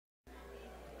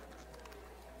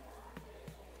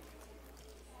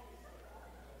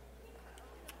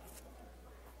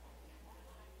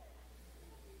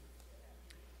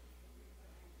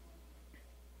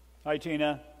Hi,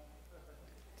 Tina.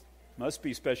 Must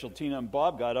be special. Tina and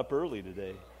Bob got up early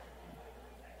today.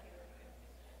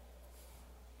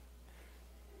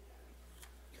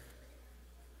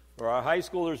 Or our high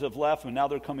schoolers have left and now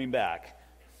they're coming back.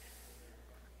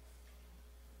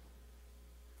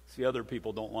 See, other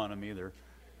people don't want them either.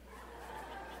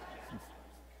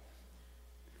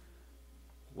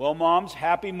 Well, moms,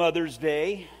 happy Mother's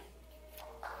Day.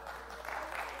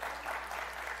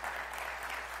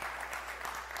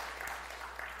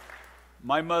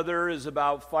 My mother is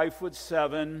about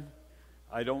 5'7".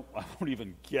 I won't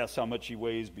even guess how much she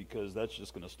weighs because that's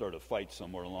just going to start a fight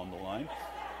somewhere along the line.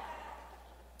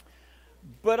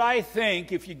 But I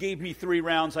think if you gave me 3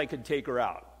 rounds, I could take her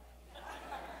out.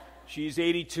 She's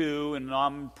 82 and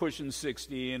I'm pushing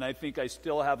 60, and I think I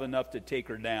still have enough to take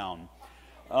her down.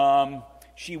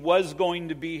 She was going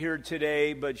to be here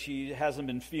today, but she hasn't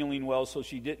been feeling well, so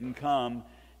she didn't come.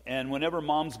 And whenever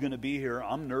Mom's going to be here,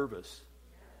 I'm nervous.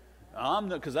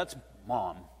 Because that's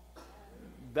Mom.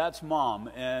 That's Mom,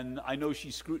 and I know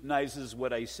she scrutinizes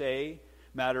what I say.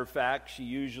 Matter of fact, she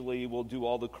usually will do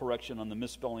all the correction on the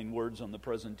misspelling words on the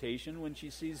presentation when she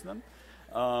sees them.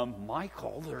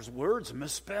 Michael, there's words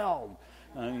misspelled.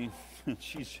 I mean,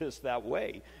 she's just that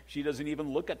way. She doesn't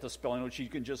even look at the spelling, she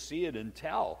can just see it and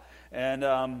tell. And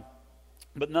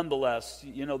but nonetheless,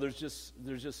 you know, there's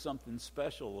just something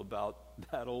special about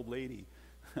that old lady.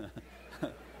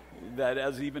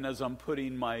 That even as I'm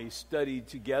putting my study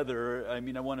together, I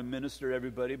mean, I want to minister to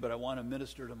everybody, but I want to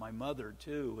minister to my mother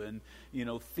too. And, you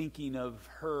know, thinking of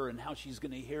her and how she's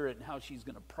going to hear it and how she's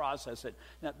going to process it.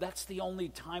 Now, that's the only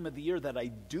time of the year that I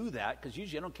do that, because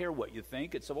usually I don't care what you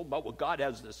think. It's all about what God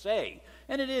has to say.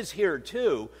 And it is here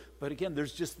too. But again,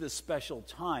 there's just this special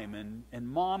time.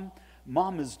 And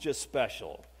Mom is just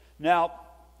special. Now,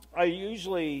 I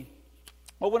usually...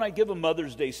 Well, when I give a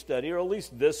Mother's Day study, or at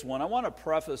least this one, I want to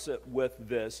preface it with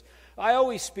this. I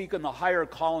always speak on the higher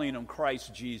calling of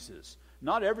Christ Jesus.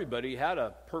 Not everybody had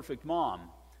a perfect mom.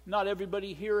 Not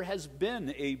everybody here has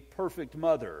been a perfect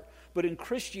mother. But in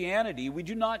Christianity, we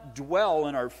do not dwell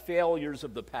in our failures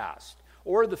of the past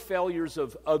or the failures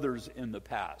of others in the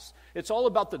past. It's all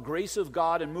about the grace of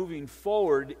God and moving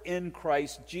forward in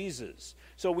Christ Jesus.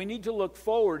 So we need to look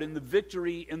forward in the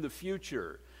victory in the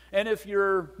future. And if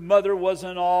your mother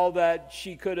wasn't all that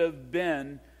she could have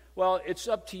been, well, it's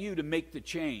up to you to make the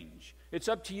change. It's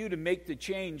up to you to make the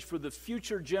change for the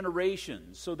future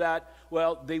generations so that,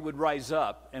 well, they would rise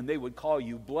up and they would call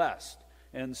you blessed.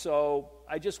 And so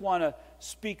I just want to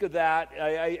speak of that.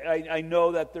 I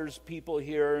know that there's people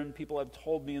here, and people have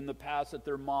told me in the past that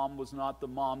their mom was not the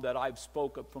mom that I've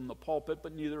spoke of from the pulpit,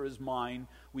 but neither is mine.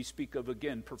 We speak of,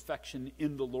 again, perfection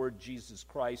in the Lord Jesus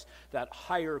Christ, that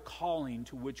higher calling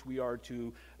to which we are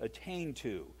to attain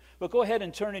to. But go ahead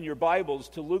and turn in your Bibles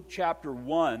to Luke chapter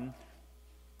 1.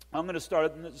 I'm going to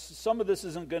start, some of this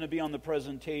isn't going to be on the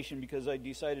presentation because I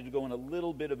decided to go in a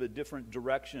little bit of a different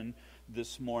direction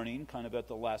this morning, kind of at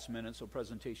the last minute, so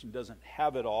presentation doesn't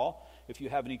have it all. If you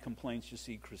have any complaints, you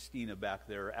see Christina back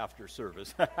there after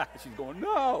service. She's going,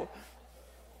 no!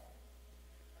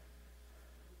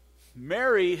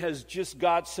 Mary has just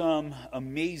got some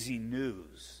amazing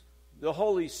news. The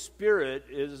Holy Spirit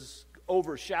is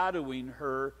overshadowing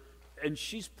her, and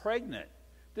she's pregnant.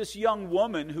 This young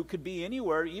woman who could be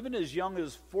anywhere, even as young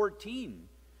as 14.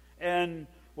 And,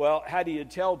 well, how do you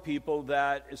tell people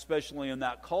that, especially in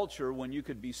that culture, when you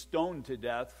could be stoned to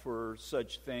death for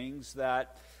such things,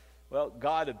 that, well,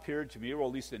 God appeared to me, or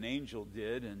at least an angel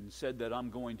did, and said that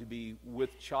I'm going to be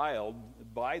with child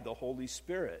by the Holy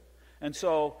Spirit. And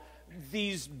so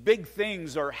these big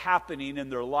things are happening in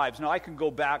their lives. Now, I can go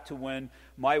back to when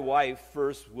my wife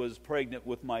first was pregnant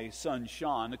with my son,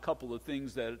 Sean. A couple of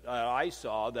things that I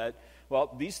saw that,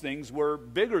 well, these things were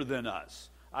bigger than us.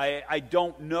 I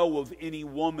don't know of any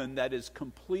woman that is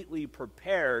completely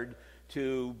prepared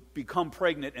to become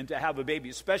pregnant and to have a baby,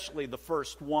 especially the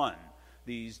first one.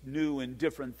 These new and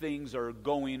different things are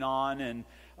going on, and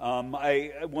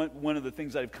one of the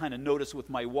things I've kind of noticed with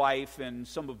my wife and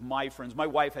some of my friends, my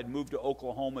wife had moved to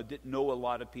Oklahoma, didn't know a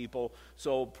lot of people,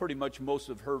 so pretty much most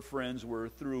of her friends were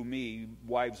through me,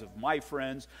 wives of my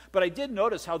friends. But I did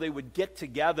notice how they would get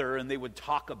together and they would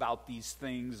talk about these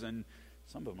things, and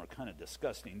some of them are kind of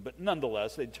disgusting, but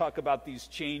nonetheless, they'd talk about these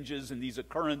changes and these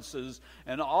occurrences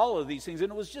and all of these things,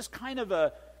 and it was just kind of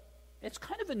a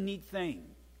neat thing.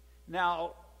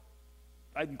 Now,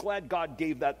 I'm glad God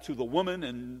gave that to the woman,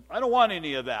 and I don't want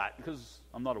any of that because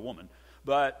I'm not a woman.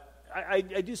 But I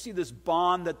do see this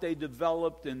bond that they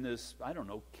developed in this, I don't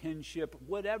know, kinship,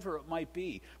 whatever it might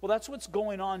be. Well, that's what's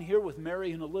going on here with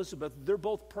Mary and Elizabeth. They're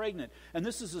both pregnant, and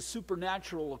this is a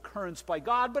supernatural occurrence by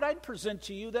God, but I'd present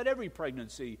to you that every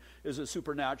pregnancy is a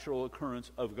supernatural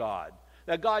occurrence of God.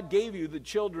 That God gave you the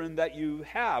children that you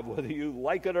have, whether you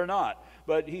like it or not.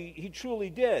 But he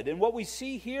truly did. And what we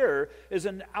see here is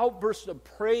an outburst of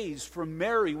praise from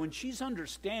Mary when she's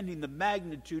understanding the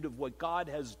magnitude of what God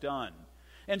has done.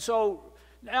 And so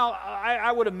now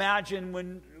I would imagine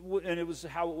and it was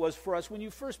how it was for us, when you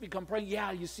first become pregnant,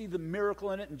 yeah, you see the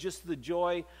miracle in it and just the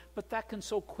joy, but that can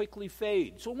so quickly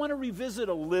fade. So I want to revisit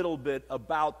a little bit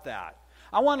about that.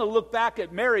 I want to look back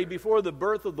at Mary before the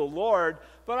birth of the Lord,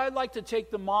 but I'd like to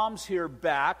take the moms here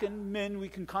back, and men, we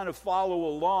can kind of follow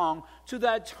along to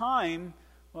that time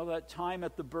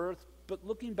at the birth, but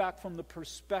looking back from the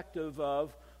perspective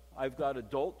of, I've got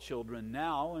adult children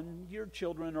now, and your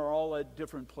children are all at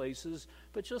different places,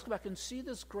 but just go back and see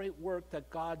this great work that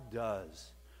God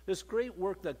does. This great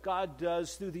work that God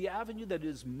does through the avenue that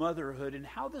is motherhood, and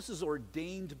how this is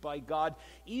ordained by God,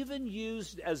 even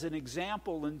used as an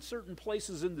example in certain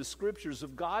places in the scriptures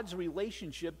of God's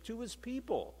relationship to his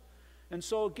people. And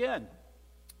so again,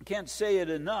 I can't say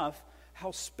it enough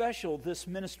how special this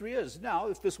ministry is. Now,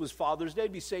 if this was Father's Day,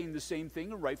 I'd be saying the same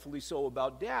thing, and rightfully so,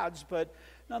 about dads, but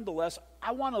nonetheless,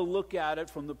 I want to look at it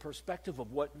from the perspective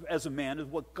of what, as a man,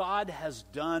 of what God has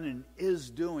done and is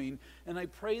doing, and I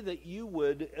pray that you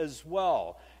would as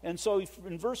well. And so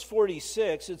in verse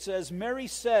 46, it says, Mary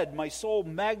said, my soul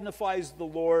magnifies the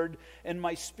Lord, and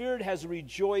my spirit has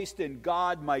rejoiced in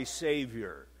God my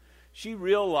Savior. She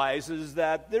realizes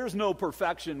that there's no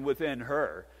perfection within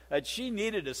her, that she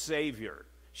needed a Savior.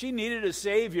 She needed a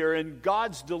Savior, and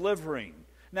God's delivering.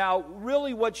 Now,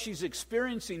 really what she's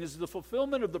experiencing is the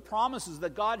fulfillment of the promises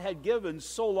that God had given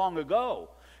so long ago.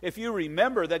 If you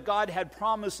remember that God had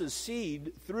promised a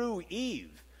seed through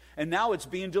Eve, and now it's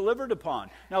being delivered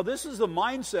upon. Now, this is the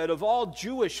mindset of all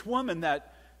Jewish women,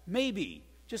 that maybe,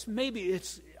 just maybe,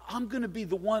 I'm going to be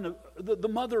the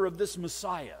mother of this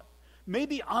Messiah.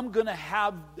 Maybe I'm going to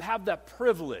have that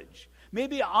privilege.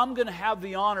 Maybe I'm going to have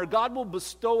the honor. God will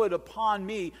bestow it upon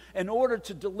me in order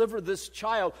to deliver this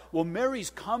child. Well, Mary's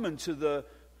coming to the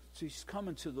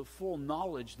full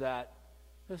knowledge that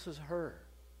this is her.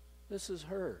 This is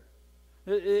her.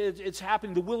 It's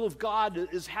happening. The will of God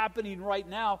is happening right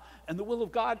now, and the will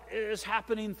of God is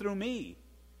happening through me.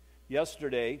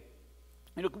 Yesterday,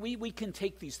 we can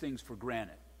take these things for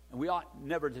granted, and we ought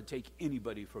never to take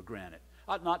anybody for granted.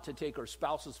 Ought not to take our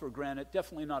spouses for granted,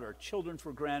 definitely not our children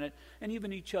for granted, and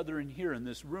even each other in here in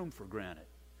this room for granted.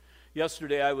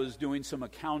 Yesterday I was doing some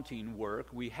accounting work.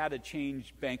 We had to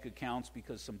change bank accounts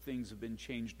because some things have been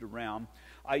changed around.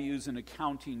 I use an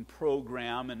accounting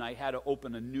program, and I had to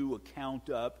open a new account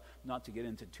up, not to get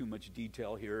into too much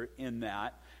detail here in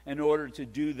that. In order to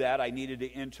do that, I needed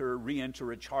to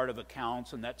re-enter a chart of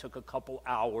accounts, and that took a couple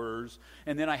hours.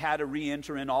 And then I had to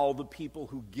re-enter in all the people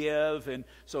who give, and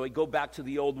so I go back to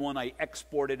the old one, I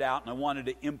export it out, and I wanted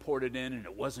to import it in, and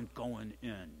it wasn't going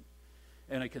in.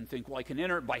 And I can think, well, I can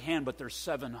enter it by hand, but there's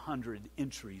 700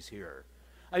 entries here.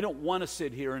 I don't want to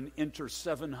sit here and enter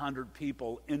 700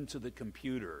 people into the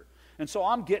computer. And so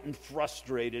I'm getting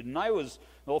frustrated, and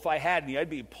if I had any, I'd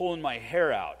be pulling my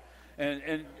hair out.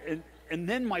 And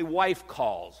then my wife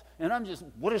calls, and I'm just,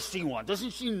 what does she want?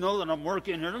 Doesn't she know that I'm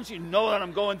working here? Doesn't she know that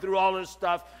I'm going through all this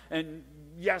stuff? And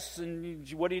yes, and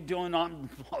what are you doing?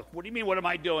 What do you mean, what am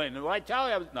I doing? And I tell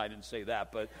you, I didn't say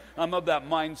that, but I'm of that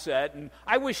mindset. And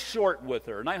I was short with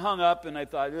her, and I hung up, and I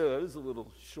thought, it was a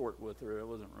little short with her. It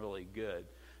wasn't really good.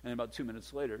 And about 2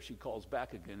 minutes later, she calls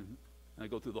back again, and I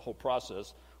go through the whole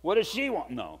process. What does she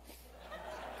want? No.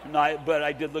 But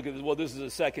I did look at this. Well, this is a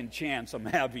second chance I'm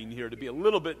having here to be a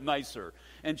little bit nicer.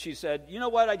 And she said, you know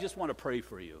what? I just want to pray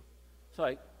for you. It's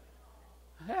like,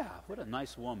 yeah, what a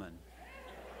nice woman.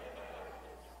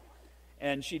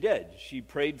 And she did. She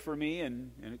prayed for me,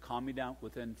 and it calmed me down.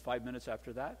 Within 5 minutes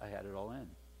after that, I had it all in.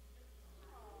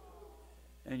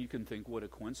 And you can think, what a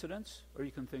coincidence, or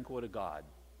you can think, what a God.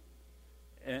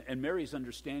 And Mary's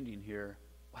understanding here,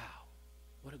 wow,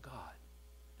 what a God.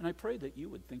 And I pray that you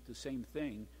would think the same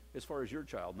thing as far as your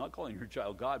child, not calling your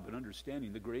child God, but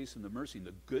understanding the grace and the mercy and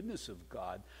the goodness of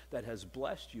God that has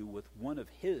blessed you with one of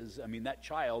his. I mean, that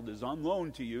child is on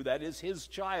loan to you. That is his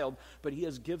child, but he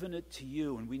has given it to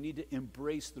you, and we need to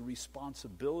embrace the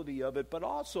responsibility of it, but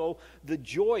also the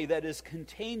joy that is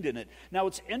contained in it. Now,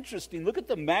 it's interesting. Look at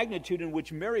the magnitude in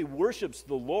which Mary worships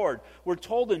the Lord. We're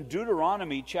told in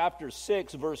Deuteronomy chapter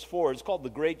 6, verse 4, it's called the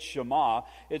Great Shema.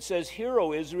 It says, "Hear,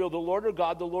 O Israel, the Lord our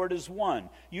God, the Lord is one.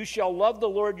 You shall love the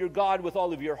Lord your God with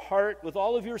all of your heart, with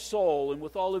all of your soul, and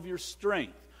with all of your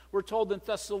strength. We're told in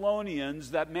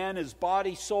Thessalonians that man is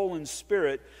body, soul, and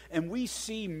spirit, and we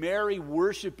see Mary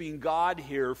worshiping God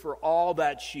here for all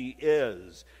that she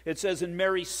is. It says, and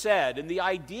Mary said, and the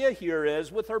idea here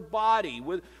is with her body,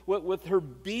 with her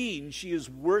being, she is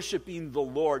worshiping the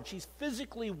Lord. She's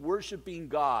physically worshiping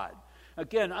God.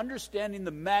 Again, understanding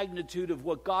the magnitude of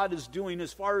what God is doing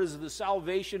as far as the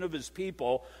salvation of his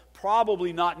people,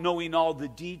 probably not knowing all the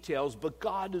details, but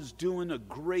God is doing a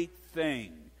great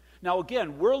thing. Now,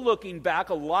 again, we're looking back,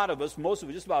 a lot of us, most of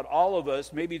us, just about all of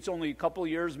us, maybe it's only a couple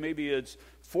years, maybe it's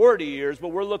 40 years, but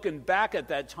we're looking back at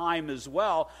that time as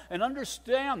well and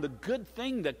understand the good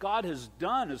thing that God has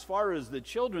done as far as the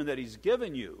children that he's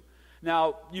given you.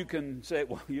 Now, you can say,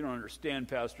 well, you don't understand,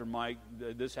 Pastor Mike,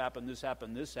 this happened, this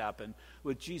happened, this happened.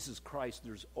 With Jesus Christ,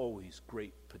 there's always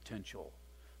great potential.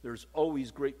 There's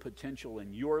always great potential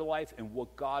in your life and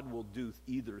what God will do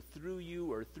either through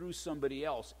you or through somebody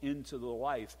else into the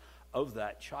life of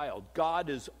that child. God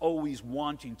is always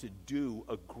wanting to do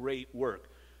a great work.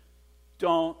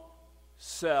 Don't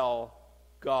sell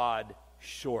God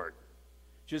short.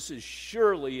 Just as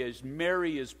surely as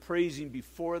Mary is praising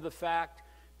before the fact,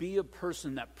 be a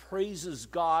person that praises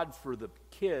God for the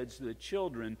kids, the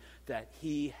children that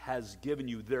he has given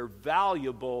you. They're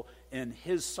valuable in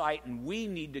his sight, and we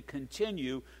need to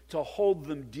continue to hold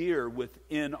them dear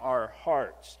within our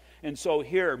hearts. And so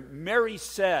here, Mary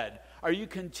said, are you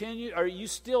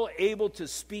still able to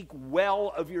speak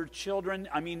well of your children?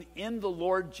 I mean, in the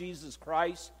Lord Jesus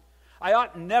Christ? I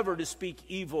ought never to speak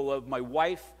evil of my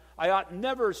wife. I ought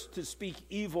never to speak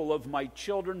evil of my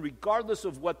children, regardless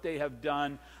of what they have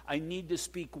done. I need to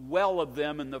speak well of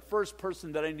them, and the first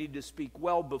person that I need to speak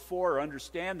well before, or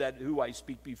understand that who I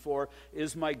speak before,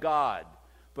 is my God.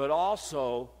 But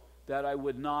also that I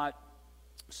would not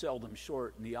sell them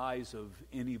short in the eyes of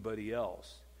anybody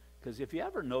else. Because if you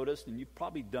ever noticed, and you've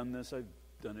probably done this, I've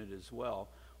done it as well,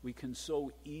 we can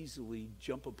so easily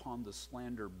jump upon the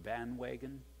slander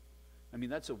bandwagon. I mean,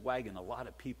 that's a wagon a lot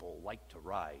of people like to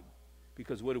ride.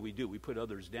 Because what do? We put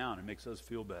others down. It makes us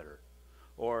feel better.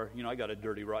 Or, I got a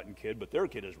dirty, rotten kid, but their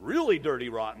kid is really dirty,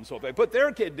 rotten. So if I put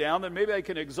their kid down, then maybe I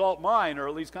can exalt mine, or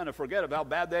at least kind of forget about how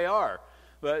bad they are.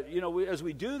 But, as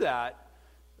we do that,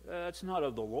 that's not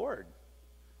of the Lord.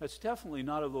 That's definitely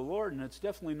not of the Lord, and it's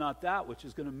definitely not that which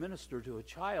is going to minister to a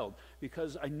child.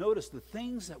 Because I notice the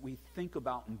things that we think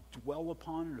about and dwell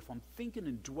upon, and if I'm thinking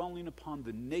and dwelling upon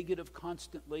the negative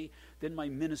constantly, then my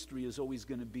ministry is always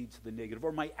going to be to the negative,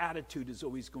 or my attitude is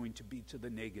always going to be to the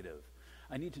negative.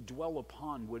 I need to dwell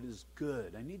upon what is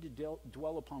good. I need to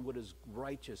dwell upon what is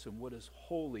righteous and what is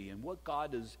holy and what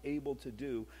God is able to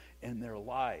do in their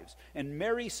lives. And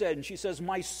Mary said, and she says,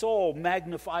 my soul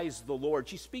magnifies the Lord.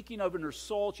 She's speaking of in her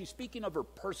soul. She's speaking of her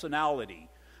personality,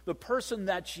 the person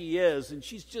that she is. And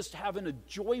she's just having a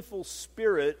joyful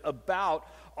spirit about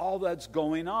all that's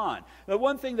going on. Now,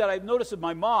 one thing that I've noticed with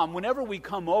my mom, whenever we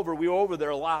come over, we were over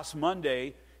there last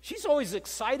Monday, she's always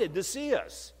excited to see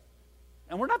us.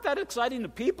 And we're not that exciting to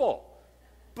people.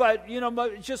 But,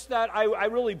 just that I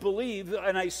really believe,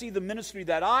 and I see the ministry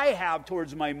that I have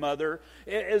towards my mother,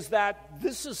 is that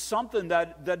this is something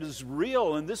that is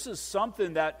real, and this is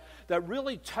something that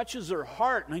really touches her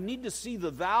heart. And I need to see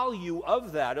the value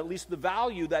of that, at least the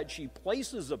value that she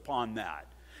places upon that.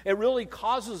 It really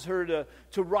causes her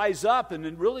to rise up, and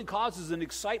it really causes an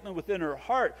excitement within her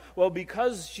heart. Well,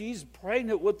 because she's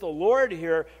pregnant with the Lord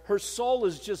here, her soul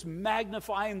is just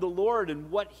magnifying the Lord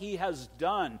and what he has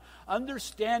done,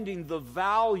 understanding the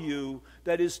value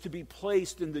that is to be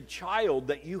placed in the child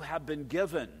that you have been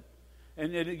given.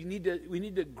 And we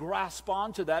need to grasp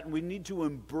onto that, and we need to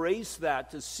embrace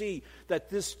that to see that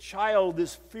this child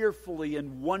is fearfully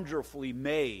and wonderfully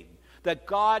made. That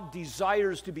God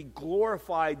desires to be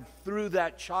glorified through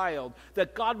that child,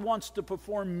 that God wants to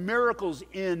perform miracles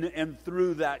in and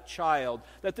through that child,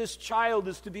 that this child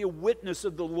is to be a witness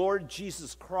of the Lord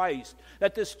Jesus Christ,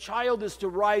 that this child is to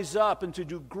rise up and to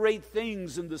do great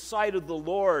things in the sight of the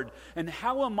Lord. And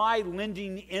how am I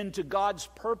lending into God's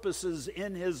purposes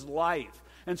in his life?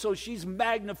 And so she's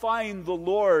magnifying the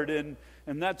Lord, and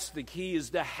that's the key,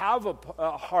 is to have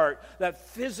a heart that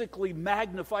physically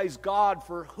magnifies God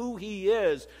for who he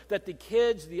is, that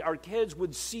our kids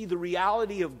would see the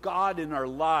reality of God in our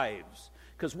lives.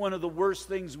 Because one of the worst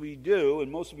things we do,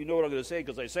 and most of you know what I'm going to say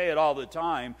because I say it all the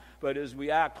time, but is we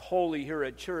act holy here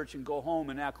at church and go home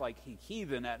and act like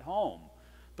heathen at home.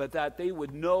 But that they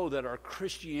would know that our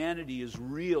Christianity is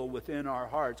real within our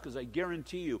hearts. Because I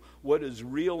guarantee you, what is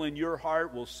real in your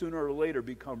heart will sooner or later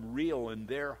become real in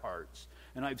their hearts.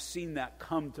 And I've seen that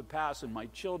come to pass in my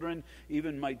children,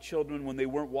 even my children when they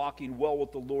weren't walking well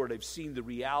with the Lord. I've seen the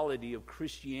reality of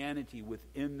Christianity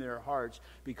within their hearts,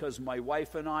 because my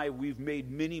wife and I, we've made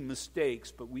many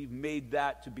mistakes, but we've made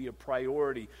that to be a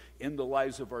priority in the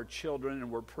lives of our children,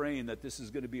 and we're praying that this is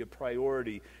going to be a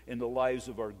priority in the lives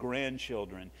of our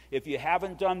grandchildren. If you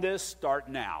haven't done this, start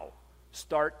now.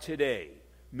 Start today.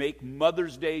 Make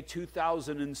Mother's Day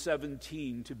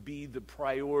 2017 to be the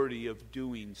priority of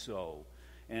doing so.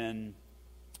 And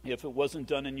if it wasn't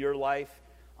done in your life,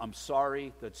 I'm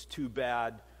sorry, that's too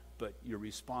bad, but you're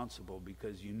responsible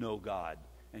because you know God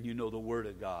and you know the Word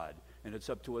of God. And it's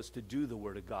up to us to do the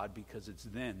Word of God, because it's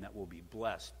then that we'll be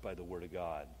blessed by the Word of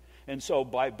God. And so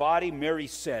by body, Mary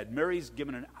said. Mary's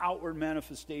given an outward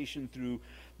manifestation through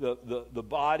the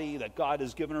body that God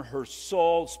has given her. Her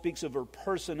soul speaks of her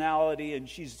personality, and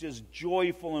she's just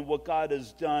joyful in what God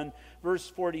has done. Verse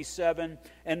 47,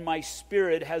 and my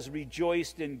spirit has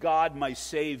rejoiced in God my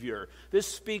Savior. This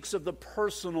speaks of the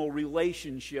personal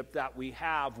relationship that we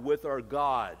have with our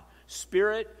God.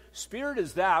 Spirit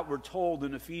is that, we're told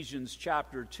in Ephesians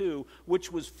chapter 2,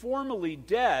 which was formerly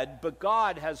dead, but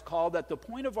God has called at the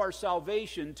point of our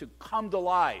salvation to come to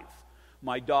life.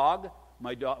 My daughter's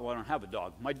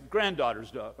dog. My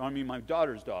daughter's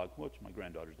dog. What's my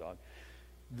granddaughter's dog?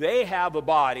 They have a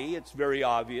body, it's very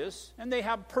obvious, and they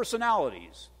have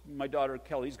personalities. My daughter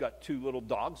Kelly's got 2 little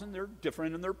dogs, and they're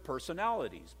different in their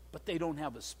personalities, but they don't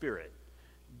have a spirit.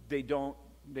 They don't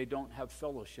have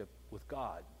fellowship with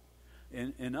God.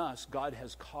 In us, God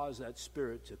has caused that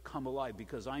spirit to come alive,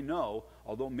 because I know,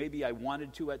 although maybe I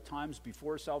wanted to at times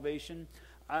before salvation,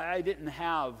 I didn't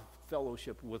have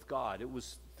fellowship with God. It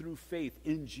was through faith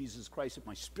in Jesus Christ that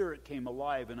my spirit came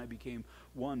alive and I became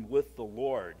one with the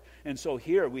Lord. And so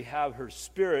here we have her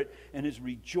spirit and is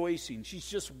rejoicing. She's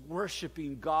just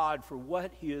worshiping God for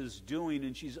what He is doing,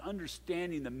 and she's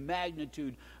understanding the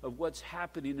magnitude of what's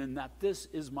happening, and that this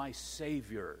is my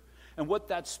Savior. And what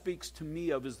that speaks to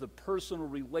me of is the personal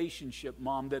relationship,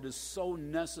 Mom, that is so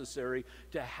necessary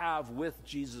to have with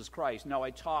Jesus Christ. Now,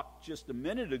 I talked just a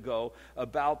minute ago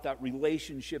about that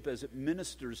relationship as it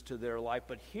ministers to their life,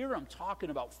 but here I'm talking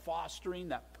about fostering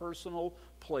that personal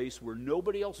place where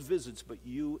nobody else visits but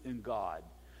you and God.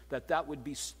 That would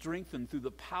be strengthened through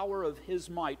the power of His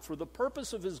might for the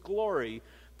purpose of His glory,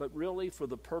 but really for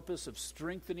the purpose of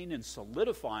strengthening and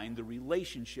solidifying the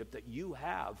relationship that you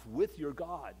have with your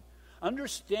God.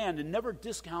 Understand and never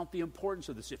discount the importance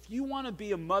of this. If you want to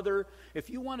be a mother,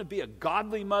 if you want to be a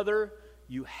godly mother,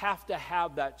 you have to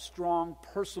have that strong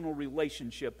personal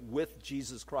relationship with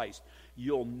Jesus Christ.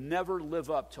 You'll never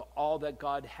live up to all that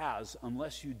God has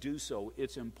unless you do so.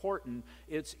 It's important.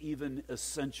 It's even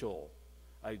essential.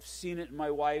 I've seen it in my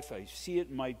wife, I see it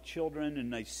in my children,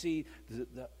 and I see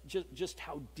just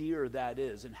how dear that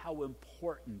is and how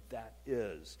important that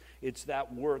is. It's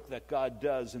that work that God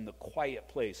does in the quiet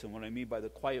place. And what I mean by the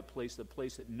quiet place, the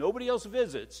place that nobody else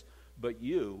visits but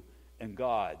you and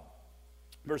God.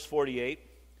 Verse 48,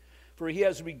 for He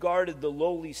has regarded the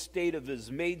lowly state of His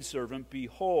maidservant.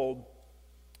 Behold,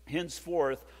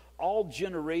 henceforth all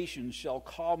generations shall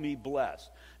call me blessed.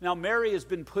 Now, Mary has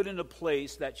been put in a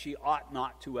place that she ought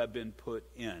not to have been put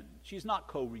in. She's not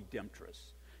co-redemptress.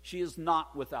 She is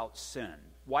not without sin.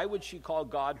 Why would she call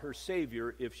God her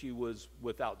Savior if she was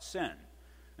without sin?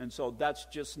 And so that's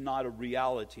just not a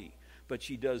reality. But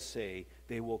she does say,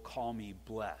 they will call me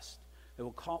blessed. They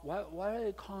will call. Why are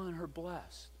they calling her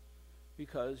blessed?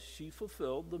 Because she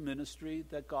fulfilled the ministry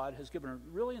that God has given her.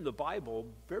 Really, in the Bible,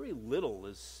 very little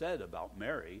is said about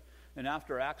Mary. And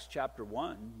after Acts chapter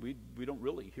 1, we don't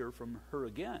really hear from her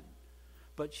again.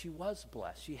 But she was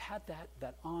blessed. She had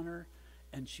that honor,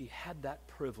 and she had that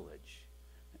privilege.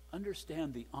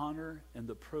 Understand the honor and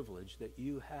the privilege that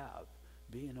you have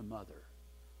being a mother.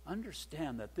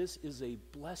 Understand that this is a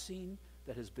blessing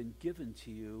that has been given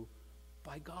to you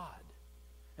by God.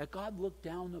 That God looked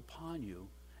down upon you,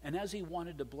 and as He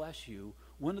wanted to bless you,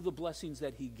 one of the blessings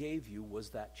that He gave you was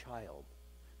that child.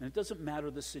 And it doesn't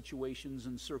matter the situations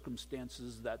and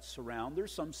circumstances that surround.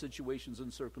 There's some situations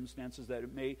and circumstances that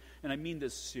it may, and I mean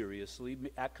this seriously,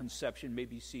 at conception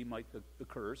maybe seem like a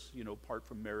curse, apart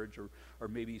from marriage, or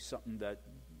maybe something that,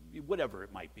 whatever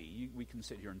it might be. We can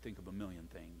sit here and think of a million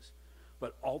things.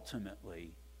 But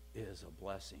ultimately, it is a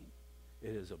blessing.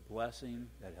 It is a blessing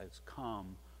that has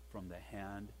come from the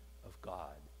hand of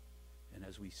God. And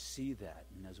as we see that,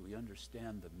 and as we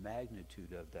understand the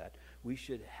magnitude of that, we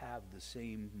should have the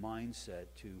same mindset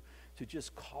to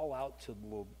just call out to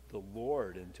the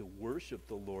Lord and to worship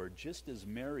the Lord, just as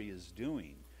Mary is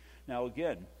doing. Now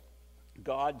again,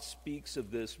 God speaks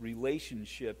of this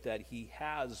relationship that he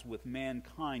has with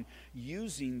mankind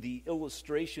using the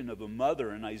illustration of a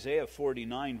mother. In Isaiah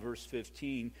 49, verse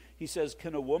 15, he says,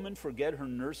 "Can a woman forget her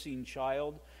nursing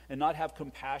child and not have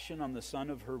compassion on the son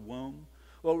of her womb?"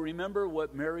 Well, remember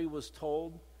what Mary was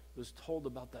told? Was told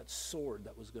about that sword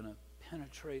that was going to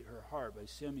penetrate her heart by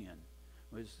Simeon.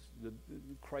 The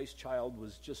Christ child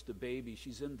was just a baby.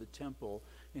 She's in the temple,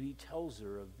 and he tells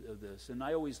her of this. And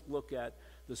I always look at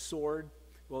the sword.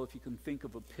 Well, if you can think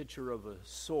of a picture of a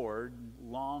sword,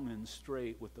 long and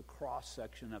straight with the cross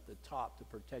section at the top to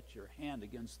protect your hand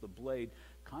against the blade,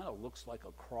 kind of looks like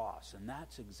a cross. And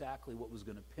that's exactly what was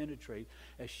going to penetrate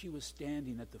as she was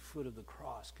standing at the foot of the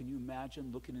cross. Can you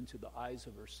imagine looking into the eyes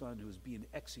of her son who was being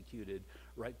executed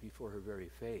right before her very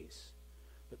face?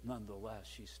 But nonetheless,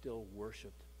 she still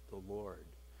worshiped the Lord,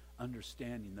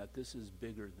 understanding that this is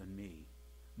bigger than me.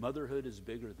 Motherhood is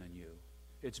bigger than you.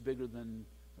 It's bigger than,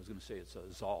 I was going to say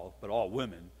it's all, but all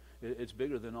women. It's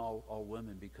bigger than all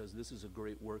women, because this is a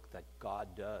great work that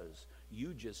God does.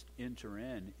 You just enter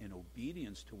in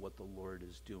obedience to what the Lord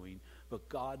is doing, but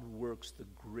God works the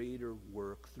greater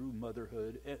work through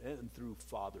motherhood and through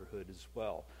fatherhood as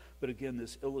well. But again,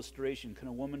 this illustration, can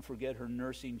a woman forget her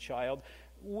nursing child?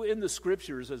 In the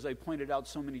scriptures, as I pointed out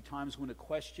so many times, when a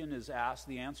question is asked,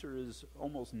 the answer is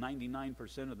almost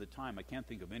 99% of the time. I can't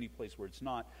think of any place where it's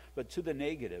not, but to the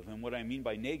negative. And what I mean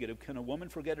by negative, can a woman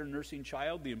forget her nursing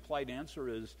child? The implied answer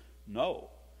is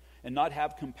no. And not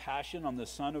have compassion on the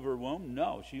son of her womb?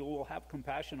 No, she will have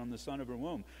compassion on the son of her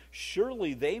womb.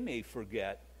 Surely they may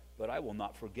forget, but I will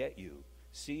not forget you.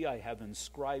 See, I have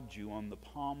inscribed you on the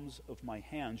palms of my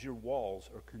hands. Your walls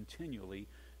are continually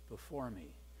before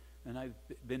me. And I've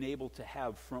been able to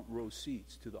have front row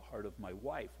seats to the heart of my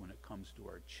wife when it comes to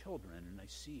our children, and I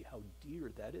see how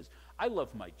dear that is. I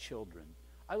love my children.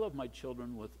 I love my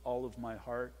children with all of my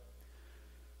heart.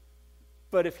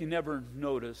 But if you never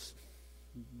noticed,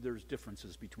 there's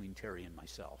differences between Terry and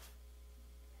myself.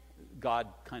 God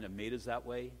kind of made us that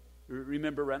way.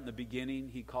 Remember right in the beginning,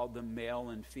 he called them male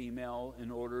and female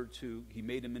he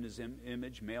made them in his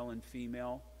image, male and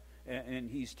female. And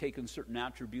he's taken certain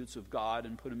attributes of God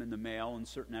and put them in the male, and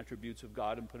certain attributes of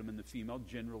God and put them in the female,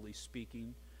 generally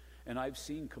speaking. And I've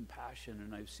seen compassion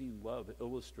and I've seen love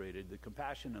illustrated, the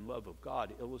compassion and love of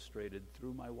God illustrated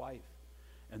through my wife.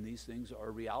 And these things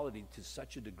are reality to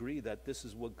such a degree that this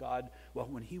is what God,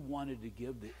 when he wanted to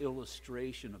give the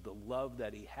illustration of the love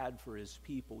that he had for his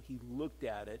people, he looked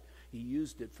at it, he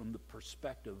used it from the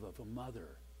perspective of a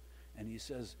mother. And he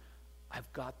says,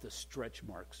 I've got the stretch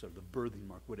marks or the birthing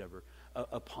mark, whatever,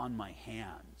 upon my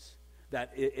hands.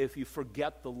 That if you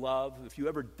forget the love, if you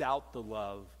ever doubt the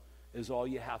love, is all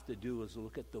you have to do is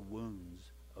look at the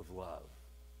wounds of love.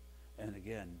 And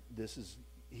again, this is,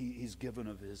 he's given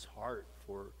of his heart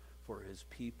for his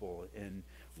people. And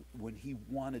when he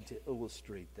wanted to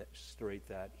illustrate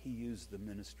that, he used the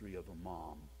ministry of a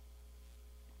mom.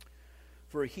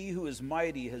 For he who is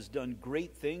mighty has done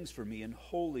great things for me, and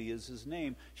holy is his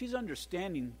name. She's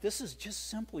understanding this is just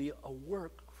simply a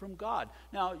work from God.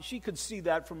 Now, she could see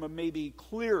that from a maybe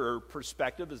clearer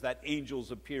perspective, as that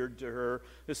angels appeared to her.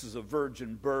 This is a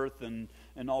virgin birth and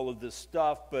all of this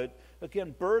stuff. But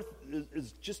again, birth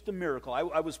is just a miracle.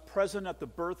 I was present at the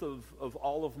birth of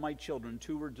all of my children.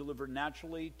 2 were delivered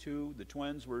naturally. 2, the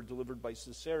twins, were delivered by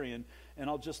cesarean. And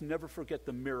I'll just never forget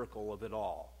the miracle of it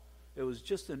all. It was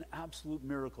just an absolute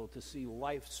miracle to see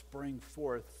life spring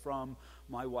forth from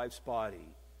my wife's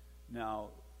body. Now,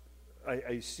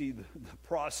 I see the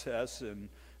process, and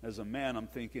as a man, I'm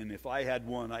thinking, if I had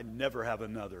one, I'd never have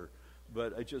another.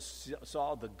 But I just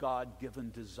saw the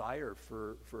God-given desire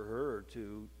for her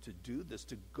to do this,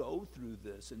 to go through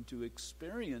this, and to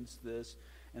experience this.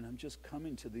 And I'm just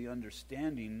coming to the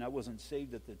understanding, and I wasn't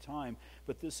saved at the time,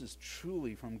 but this is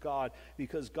truly from God,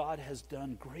 because God has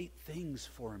done great things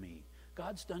for me.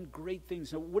 God's done great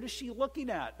things. Now, what is she looking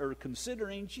at or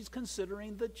considering? She's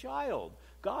considering the child.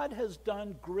 God has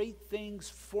done great things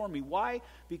for me. Why?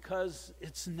 Because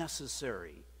it's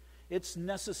necessary. It's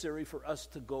necessary for us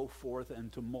to go forth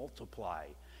and to multiply.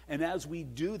 And as we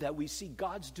do that, we see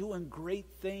God's doing great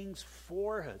things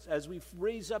for us. As we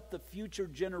raise up the future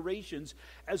generations,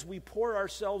 as we pour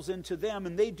ourselves into them,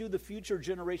 and they do the future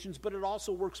generations, but it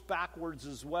also works backwards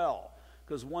as well.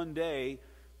 Because one day,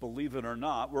 believe it or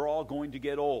not, we're all going to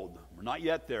get old. We're not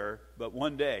yet there, but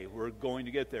one day we're going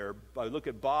to get there. I look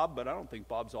at Bob, but I don't think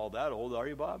Bob's all that old. Are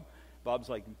you, Bob? Bob's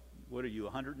like, what are you,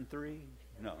 103?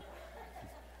 No.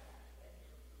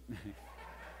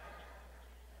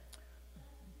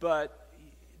 But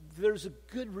there's a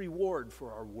good reward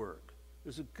for our work.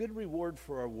 There's a good reward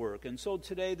for our work. And so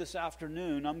today, this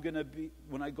afternoon,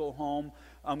 when I go home,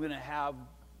 I'm going to have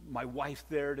my wife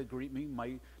there to greet me.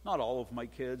 Not all of my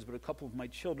kids, but a couple of my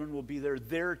children will be there.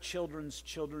 Their children's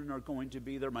children are going to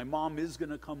be there. My mom is going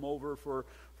to come over for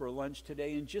lunch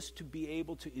today. And just to be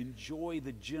able to enjoy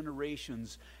the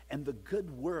generations and the good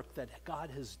work that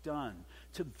God has done,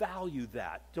 to value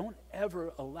that. Don't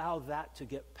ever allow that to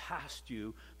get past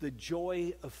you, the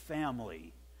joy of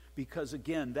family. Because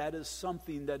again, that is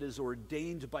something that is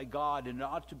ordained by God and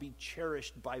ought to be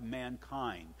cherished by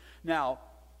mankind. Now,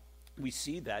 we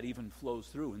see that even flows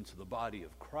through into the body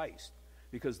of Christ,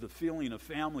 because the feeling of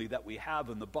family that we have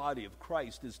in the body of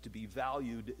Christ is to be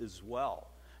valued as well,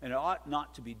 and it ought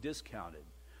not to be discounted.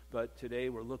 But today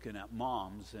we're looking at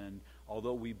moms, and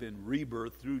although we've been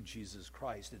rebirthed through Jesus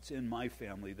Christ, it's in my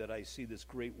family that I see this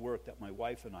great work that my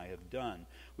wife and I have done.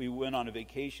 We went on a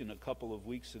vacation a couple of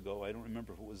weeks ago. I don't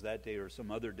remember if it was that day or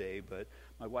some other day, but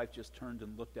my wife just turned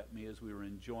and looked at me as we were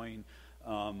enjoying.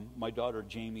 My daughter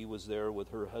Jamie was there with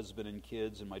her husband and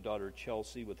kids, and my daughter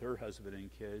Chelsea with her husband and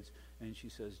kids, and she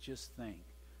says, just think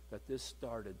that this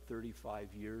started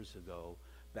 35 years ago,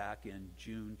 back in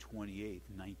June 28th,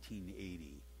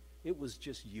 1980. It was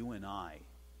just you and I.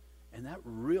 And that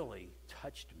really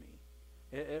touched me.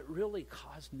 It really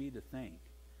caused me to think.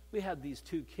 We had these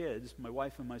two kids, my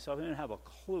wife and myself. I didn't have a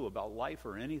clue about life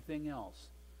or anything else.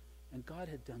 And God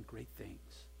had done great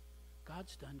things.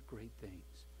 God's done great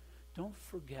things. Don't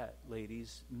forget,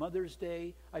 ladies, Mother's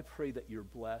Day, I pray that you're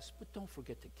blessed, but don't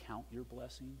forget to count your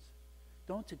blessings.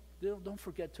 Don't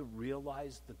forget to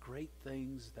realize the great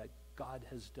things that God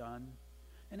has done.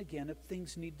 And again, if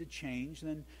things need to change,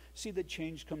 then see that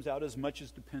change comes out as much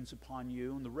as depends upon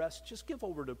you. And the rest, just give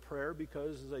over to prayer,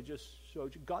 because as I just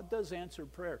showed you, God does answer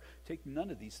prayer. Take none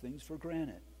of these things for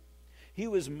granted. He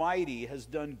who is mighty has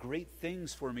done great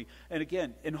things for me. And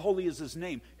again, and holy is his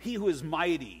name. He who is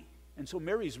mighty. And so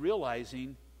Mary's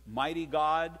realizing, mighty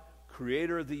God,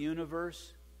 creator of the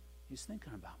universe, he's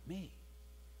thinking about me.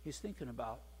 He's thinking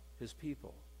about his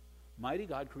people. Mighty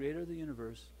God, creator of the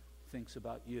universe, thinks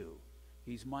about you.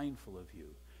 He's mindful of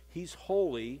you. He's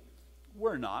holy.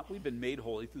 We're not. We've been made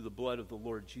holy through the blood of the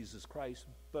Lord Jesus Christ.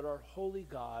 But our holy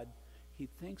God, he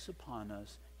thinks upon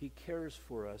us, he cares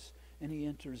for us, and he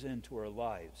enters into our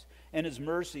lives. And his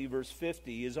mercy, verse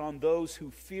 50, is on those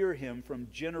who fear him from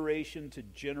generation to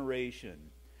generation.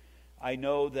 I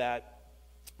know that,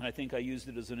 and I think I used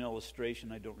it as an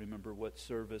illustration, I don't remember what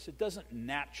service. It doesn't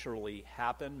naturally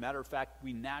happen. Matter of fact,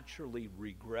 we naturally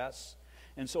regress.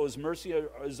 And so his mercy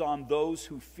is on those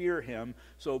who fear him.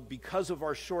 So because of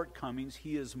our shortcomings,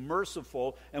 he is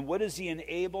merciful. And what does he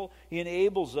enable? He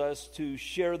enables us to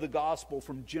share the gospel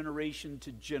from generation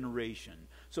to generation.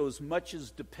 So as much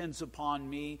as depends upon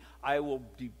me, I will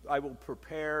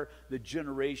prepare the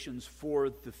generations for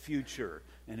the future.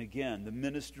 And again, the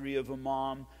ministry of a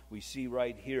mom, we see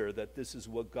right here that this is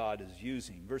what God is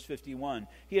using. Verse 51,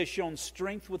 he has shown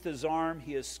strength with his arm.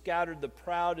 He has scattered the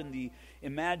proud in the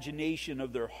imagination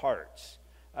of their hearts.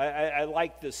 I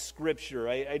like this scripture.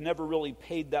 I never really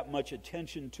paid that much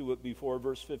attention to it before,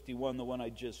 verse 51, the one I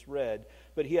just read.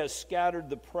 But he has scattered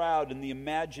the proud in the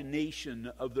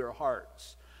imagination of their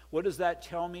hearts. What does that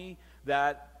tell me?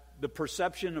 That the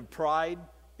perception of pride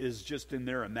is just in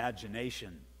their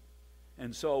imagination.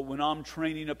 And so when I'm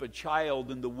training up a child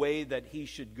in the way that he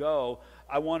should go,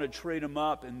 I want to train him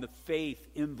up in the faith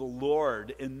in the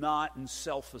Lord, and not in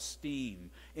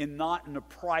self-esteem, and not in a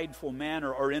prideful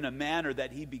manner, or in a manner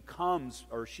that he becomes,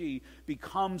 or she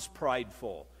becomes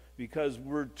prideful. Because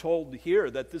we're told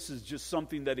here that this is just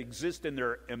something that exists in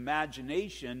their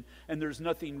imagination, and there's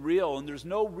nothing real, and there's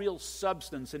no real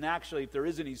substance. And actually, if there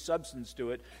is any substance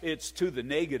to it, it's to the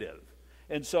negative.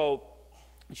 And so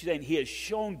she's saying he has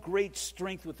shown great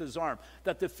strength with his arm,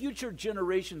 that the future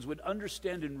generations would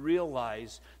understand and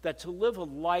realize that to live a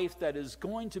life that is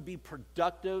going to be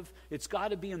productive, it's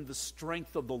got to be in the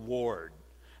strength of the Lord.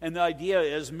 And the idea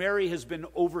is Mary has been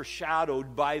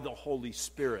overshadowed by the Holy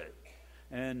Spirit.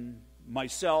 And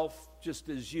myself, just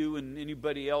as you and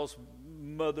anybody else,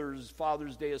 Mother's,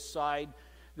 Father's Day aside,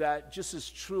 that just as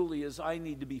truly as I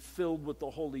need to be filled with the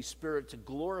Holy Spirit to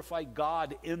glorify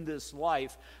God in this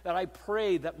life, that I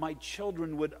pray that my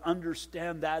children would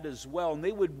understand that as well, and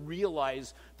they would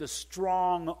realize the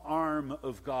strong arm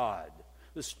of God,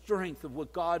 the strength of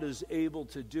what God is able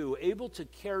to do, able to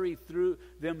carry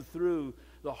them through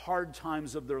the hard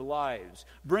times of their lives,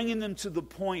 bringing them to the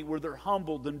point where they're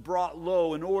humbled and brought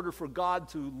low in order for God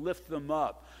to lift them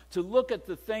up. To look at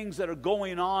the things that are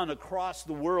going on across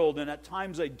the world, and at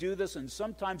times I do this, and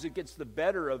sometimes it gets the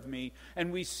better of me,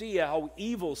 and we see how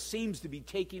evil seems to be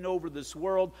taking over this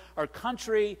world. Our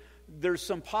country, there's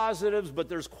some positives, but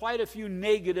there's quite a few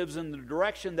negatives in the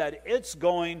direction that it's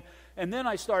going. And then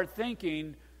I start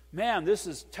thinking, man, this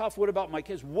is tough. What about my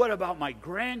kids? What about my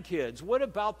grandkids? What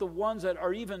about the ones that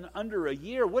are even under a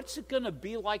year? What's it going to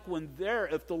be like when they're,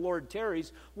 if the Lord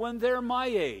tarries, when they're my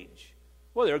age?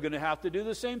 Well, they're going to have to do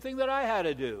the same thing that I had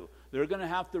to do. They're going to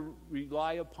have to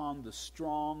rely upon the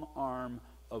strong arm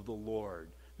of the Lord.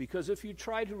 Because if you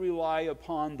try to rely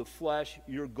upon the flesh,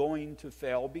 you're going to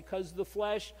fail, because the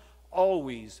flesh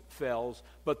always fails,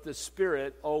 but the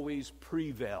Spirit always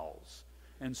prevails.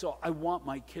 And so I want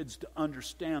my kids to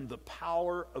understand the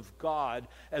power of God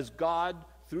as God,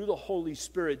 through the Holy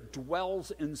Spirit,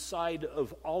 dwells inside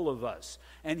of all of us.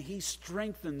 And He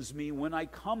strengthens me when I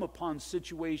come upon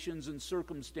situations and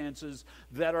circumstances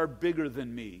that are bigger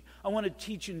than me. I want to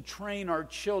teach and train our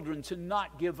children to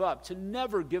not give up, to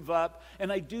never give up,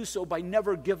 and I do so by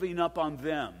never giving up on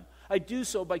them. I do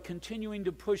so by continuing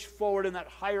to push forward in that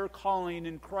higher calling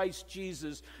in Christ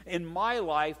Jesus in my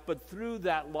life, but through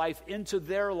that life into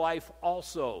their life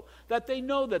also. That they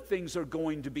know that things are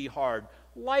going to be hard.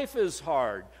 Life is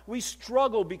hard. We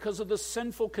struggle because of the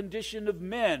sinful condition of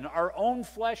men, our own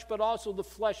flesh, but also the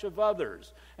flesh of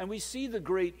others. And we see the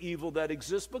great evil that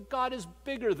exists, but God is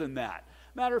bigger than that.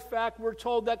 Matter of fact, we're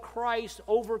told that Christ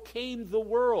overcame the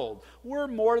world. We're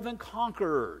more than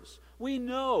conquerors. We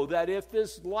know that if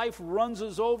this life runs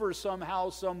us over somehow,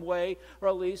 some way, or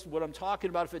at least what I'm talking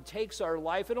about, if it takes our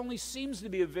life, it only seems to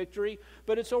be a victory,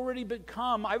 but I've already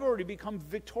become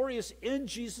victorious in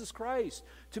Jesus Christ.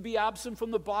 To be absent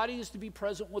from the body is to be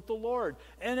present with the Lord.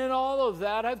 And in all of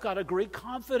that, I've got a great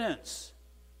confidence.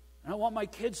 And I want my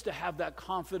kids to have that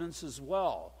confidence as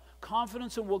well.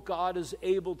 Confidence in what God is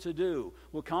able to do.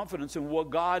 Well, confidence in what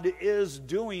God is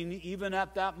doing even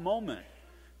at that moment.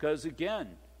 Because again,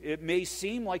 it may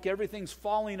seem like everything's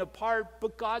falling apart,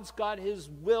 but God's got His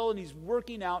will and He's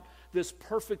working out this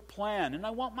perfect plan. And I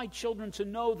want my children to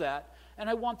know that, and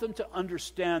I want them to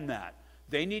understand that.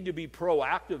 They need to be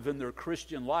proactive in their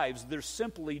Christian lives. There's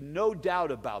simply no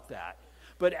doubt about that.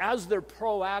 But as they're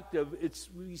proactive,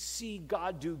 we see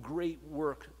God do great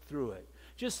work through it.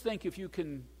 Just think if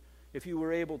you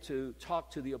were able to talk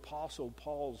to the Apostle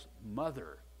Paul's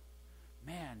mother.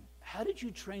 Man, how did you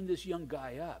train this young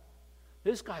guy up?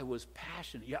 This guy was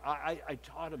passionate. Yeah, I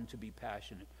taught him to be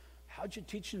passionate. How'd you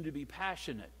teach him to be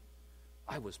passionate?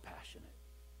 I was passionate.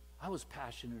 I was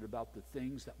passionate about the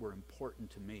things that were important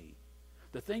to me.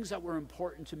 The things that were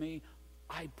important to me,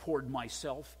 I poured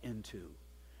myself into.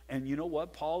 And you know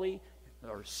what,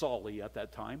 Saul at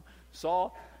that time,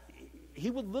 Saul, he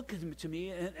would look at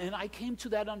me, and I came to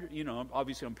that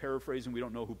obviously I'm paraphrasing, we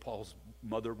don't know who Paul's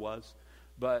mother was,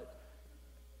 but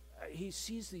he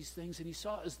sees these things, and he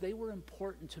saw as they were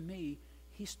important to me,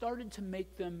 he started to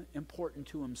make them important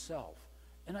to himself.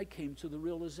 And I came to the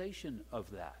realization of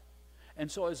that.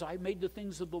 And so as I made the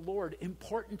things of the Lord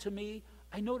important to me,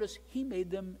 I noticed he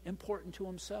made them important to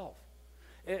himself.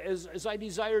 As I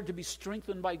desired to be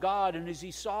strengthened by God, and as he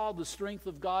saw the strength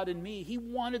of God in me, he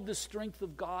wanted the strength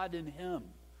of God in him.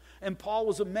 And Paul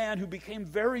was a man who became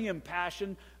very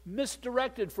impassioned,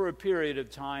 misdirected for a period of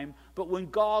time. But when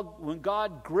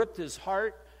God gripped his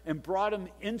heart and brought him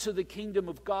into the kingdom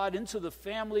of God, into the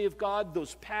family of God,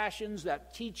 those passions,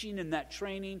 that teaching and that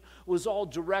training was all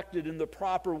directed in the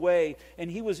proper way. And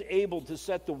he was able to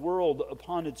set the world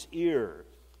upon its ear.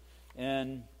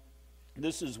 And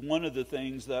this is one of the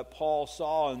things that Paul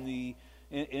saw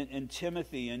in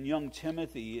Timothy, and young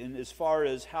Timothy, and as far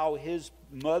as how his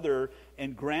mother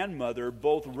and grandmother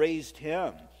both raised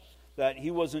him, that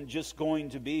he wasn't just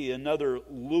going to be another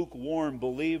lukewarm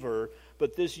believer,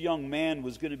 but this young man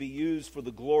was going to be used for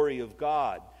the glory of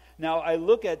God. Now, I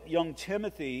look at young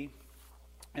Timothy,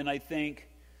 and I think,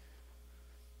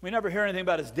 we never hear anything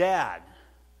about his dad.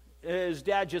 His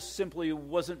dad just simply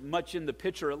wasn't much in the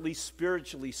picture, at least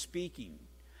spiritually speaking.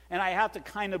 And I have to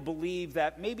kind of believe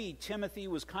that maybe Timothy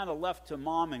was kind of left to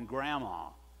mom and grandma.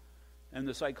 And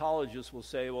the psychologists will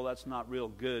say, well, that's not real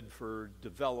good for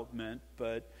development,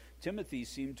 but Timothy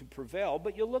seemed to prevail.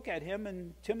 But you look at him,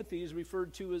 and Timothy is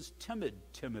referred to as timid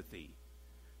Timothy.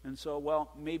 And so,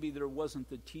 well, maybe there wasn't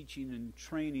the teaching and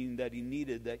training that he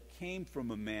needed that came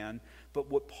from a man. But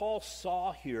what Paul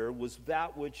saw here was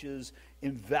that which is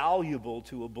invaluable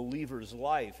to a believer's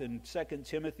life. In 2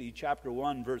 Timothy chapter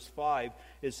 1, verse 5,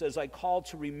 it says, I call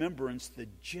to remembrance the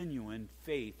genuine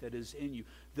faith that is in you,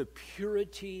 the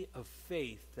purity of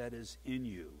faith that is in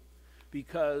you.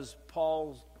 Because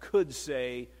Paul could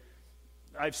say,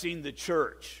 I've seen the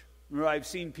church. I've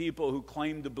seen people who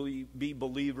claim to be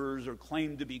believers or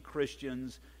claim to be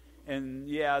Christians, and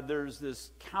yeah, there's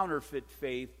this counterfeit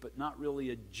faith, but not really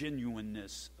a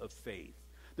genuineness of faith.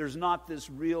 There's not this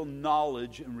real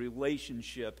knowledge and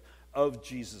relationship of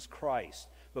Jesus Christ.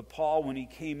 But Paul, when he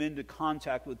came into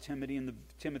contact with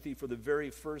Timothy for the very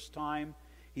first time,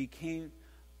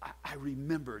 I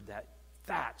remembered that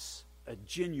that's a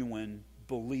genuine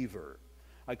believer.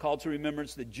 I call to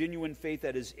remembrance the genuine faith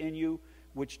that is in you,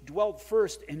 which dwelt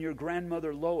first in your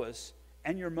grandmother Lois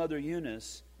and your mother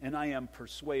Eunice, and I am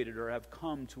persuaded, or have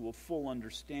come to a full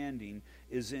understanding,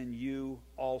 is in you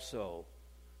also,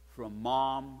 from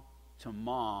mom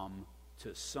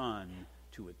to son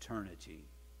to eternity.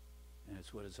 And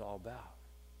it's what it's all about.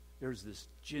 There's this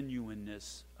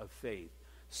genuineness of faith.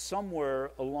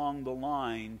 Somewhere along the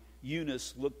line,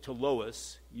 Eunice looked to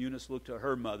Lois, Eunice looked to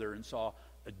her mother and saw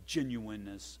a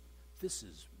genuineness. This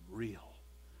is real.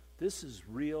 This is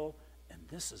real, and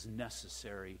this is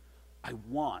necessary. I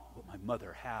want what my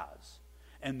mother has.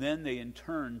 And then they in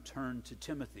turn turned to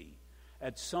Timothy.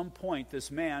 At some point,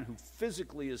 this man who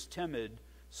physically is timid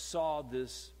saw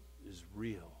this is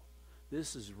real.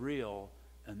 This is real,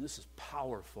 and this is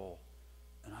powerful,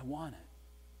 and I want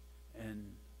it.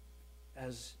 And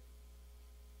as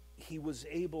he was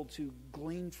able to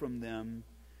glean from them,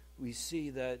 we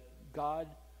see that God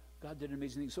did an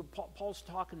amazing thing. So Paul's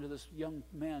talking to this young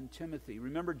man, Timothy.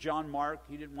 Remember John Mark?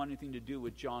 He didn't want anything to do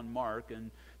with John Mark,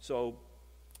 and so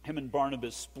him and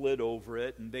Barnabas split over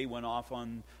it, and they went off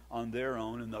on their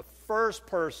own. And the first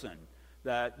person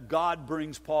that God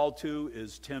brings Paul to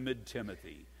is timid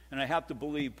Timothy. And I have to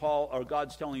believe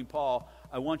God's telling Paul,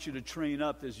 I want you to train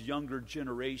up this younger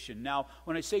generation. Now,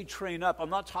 when I say train up, I'm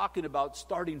not talking about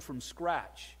starting from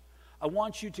scratch. I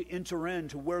want you to enter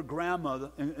into where grandma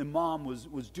and mom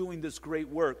was doing this great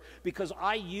work, because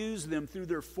I use them through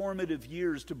their formative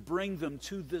years to bring them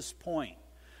to this point.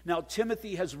 Now,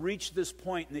 Timothy has reached this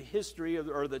point in the history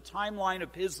or the timeline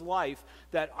of his life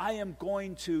that I am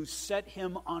going to set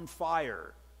him on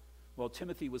fire. Well,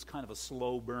 Timothy was kind of a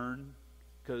slow burn,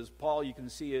 because Paul, you can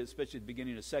see, especially at the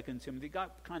beginning of 2 Timothy,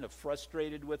 got kind of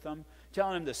frustrated with him,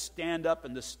 telling him to stand up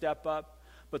and to step up.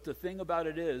 But the thing about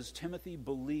it is, Timothy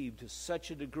believed to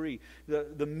such a degree.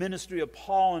 The ministry of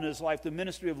Paul in his life, the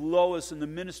ministry of Lois and the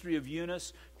ministry of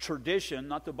Eunice, tradition,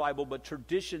 not the Bible, but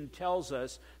tradition tells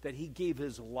us that he gave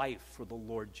his life for the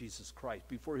Lord Jesus Christ,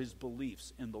 before his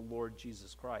beliefs in the Lord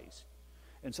Jesus Christ.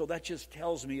 And so that just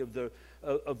tells me of the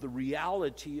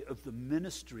reality of the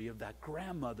ministry of that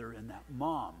grandmother and that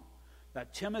mom.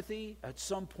 That Timothy, at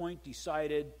some point,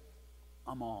 decided,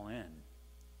 I'm all in.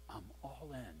 I'm all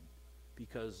in.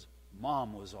 Because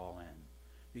mom was all in.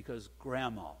 Because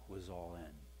grandma was all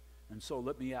in. And so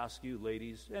let me ask you,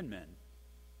 ladies and men,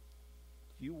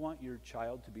 do you want your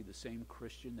child to be the same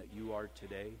Christian that you are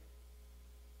today?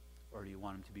 Or do you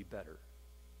want him to be better?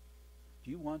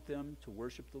 Do you want them to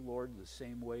worship the Lord the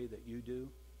same way that you do?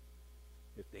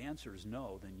 If the answer is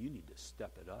no, then you need to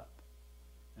step it up.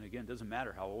 And again, it doesn't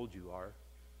matter how old you are,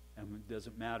 and it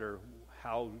doesn't matter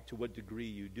to what degree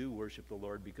you do worship the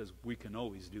Lord, because we can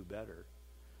always do better.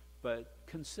 But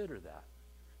consider that.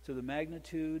 To the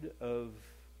magnitude of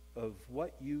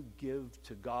what you give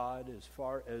to God, as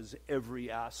far as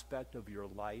every aspect of your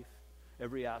life,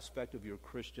 every aspect of your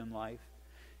Christian life,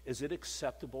 is it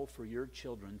acceptable for your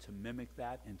children to mimic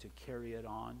that and to carry it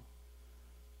on?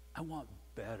 I want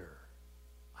better.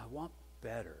 I want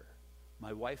better.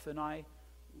 My wife and I,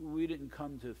 we didn't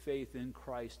come to faith in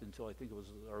Christ until I think it was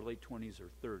our late 20s or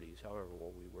 30s, however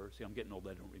old we were. See, I'm getting old,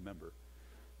 I don't remember.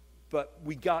 But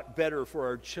we got better for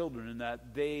our children in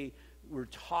that they were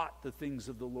taught the things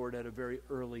of the Lord at a very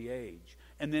early age.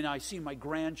 And then I see my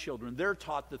grandchildren, they're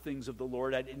taught the things of the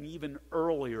Lord at an even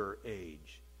earlier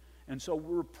age. And so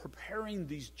we're preparing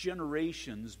these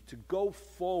generations to go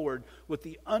forward with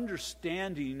the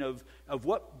understanding of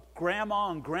what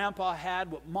grandma and grandpa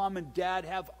had, what mom and dad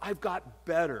have. I've got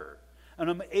better. And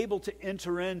I'm able to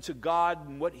enter into God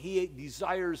and what he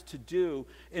desires to do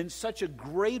in such a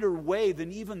greater way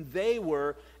than even they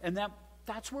were. And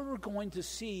that's where we're going to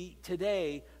see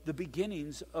today the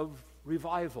beginnings of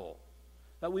revival.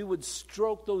 That we would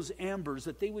stroke those embers,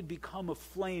 that they would become a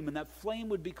flame, and that flame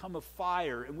would become a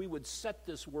fire, and we would set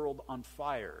this world on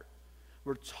fire.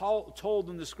 We're told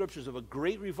in the Scriptures of a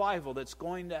great revival that's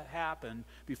going to happen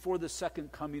before the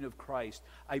second coming of Christ.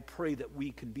 I pray that we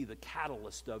can be the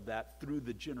catalyst of that through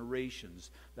the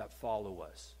generations that follow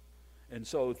us. And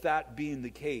so with that being the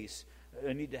case,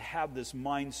 I need to have this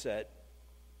mindset.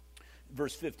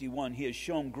 Verse 51, he has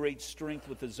shown great strength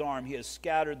with his arm. He has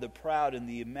scattered the proud in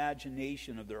the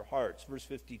imagination of their hearts. Verse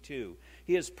 52,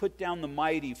 he has put down the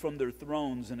mighty from their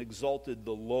thrones and exalted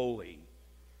the lowly.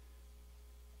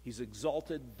 He's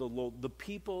exalted the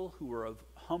people who are of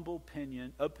humble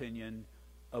opinion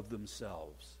of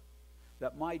themselves.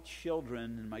 that my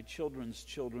children and my children's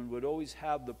children would always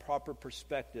have the proper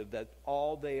perspective that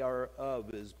all they are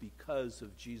of is because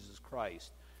of Jesus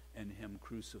Christ and Him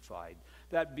crucified.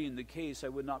 That being the case, I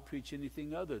would not preach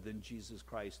anything other than Jesus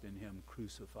Christ and Him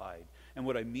crucified. And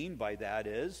what I mean by that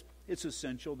is, it's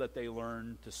essential that they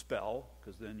learn to spell,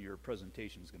 because then your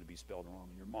presentation is going to be spelled wrong,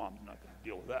 and your mom's not going to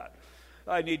deal with that.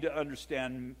 I need to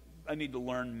understand, I need to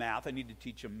learn math, I need to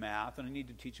teach them math, and I need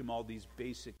to teach them all these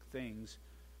basic things.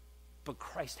 But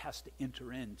Christ has to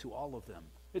enter into all of them.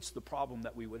 It's the problem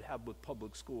that we would have with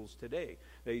public schools today.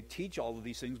 They teach all of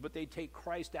these things, but they take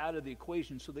Christ out of the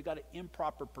equation, so they got an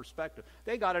improper perspective.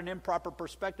 They got an improper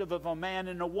perspective of a man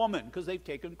and a woman because they've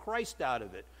taken Christ out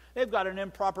of it. They've got an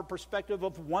improper perspective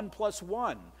of 1 +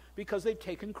 1 because they've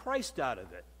taken Christ out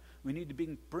of it. We need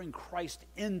to bring Christ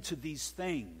into these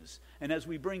things. And as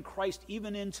we bring Christ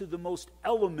even into the most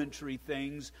elementary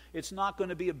things, it's not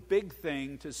going to be a big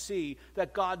thing to see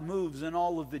that God moves in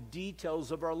all of the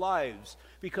details of our lives.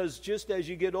 Because just as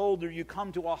you get older, you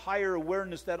come to a higher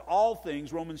awareness that all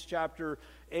things, Romans chapter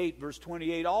 8, verse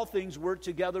 28, all things work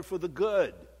together for the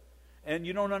good. And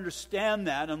you don't understand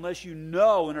that unless you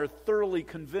know and are thoroughly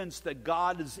convinced that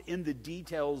God is in the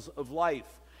details of life.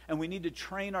 And we need to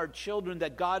train our children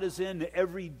that God is in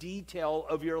every detail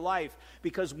of your life.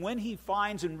 Because when he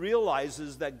finds and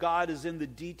realizes that God is in the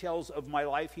details of my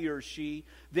life, he or she,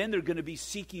 then they're going to be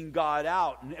seeking God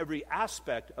out in every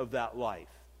aspect of that life.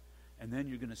 And then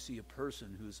you're going to see a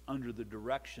person who's under the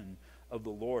direction of the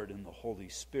Lord and the Holy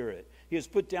Spirit. He has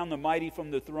put down the mighty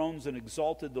from the thrones and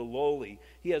exalted the lowly.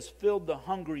 He has filled the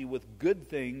hungry with good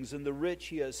things, and the rich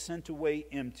he has sent away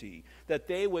empty, that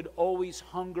they would always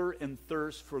hunger and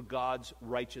thirst for God's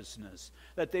righteousness,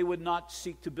 that they would not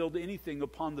seek to build anything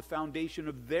upon the foundation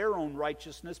of their own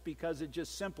righteousness, because it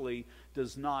just simply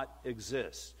does not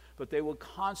exist. But they will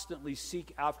constantly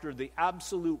seek after the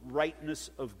absolute rightness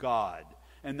of God.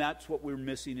 And that's what we're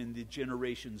missing in the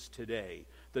generations today.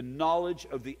 The knowledge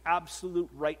of the absolute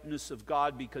rightness of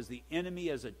God, because the enemy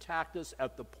has attacked us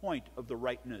at the point of the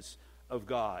rightness of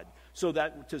God. So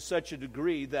that to such a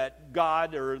degree that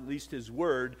God, or at least his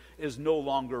word, is no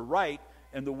longer right,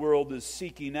 and the world is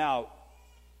seeking out.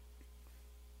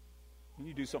 Can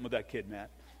you do something with that kid, Matt?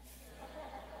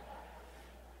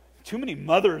 Too many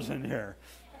mothers in here.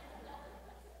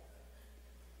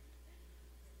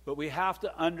 But we have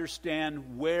to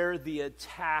understand where the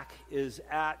attack is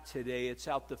at today. It's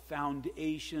at the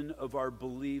foundation of our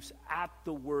beliefs, at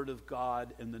the Word of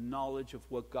God and the knowledge of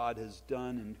what God has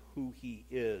done and who He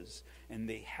is. And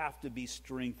they have to be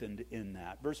strengthened in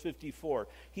that. Verse 54,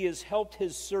 He has helped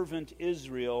His servant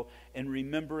Israel in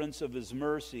remembrance of His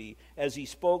mercy, as He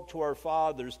spoke to our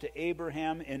fathers, to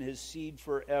Abraham and his seed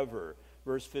forever.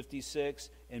 Verse 56,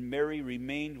 and Mary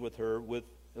remained with her, with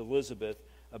Elizabeth,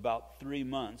 about 3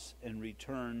 months and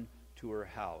returned to her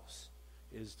house.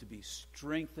 Is to be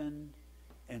strengthened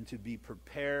and to be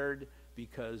prepared,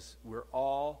 because we're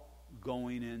all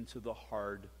going into the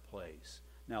hard place.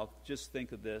 Now, just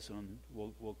think of this, and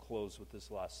we'll close with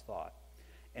this last thought.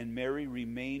 And Mary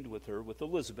remained with her, with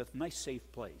Elizabeth, nice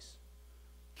safe place.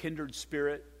 Kindred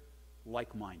spirit,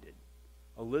 like-minded.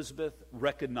 Elizabeth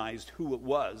recognized who it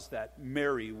was that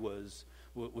Mary was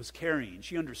carrying.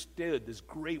 She understood this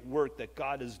great work that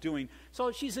God is doing.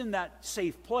 So she's in that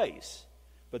safe place.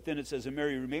 But then it says, and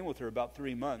Mary remained with her about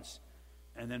 3 months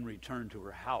and then returned to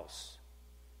her house.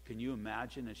 Can you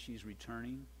imagine as she's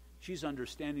returning? She's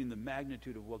understanding the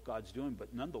magnitude of what God's doing,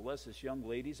 but nonetheless, this young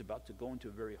lady's about to go into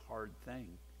a very hard thing.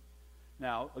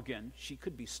 Now, again, she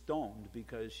could be stoned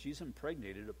because she's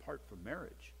impregnated apart from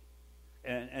marriage.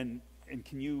 And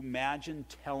can you imagine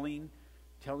telling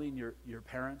your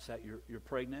parents that you're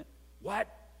pregnant? What?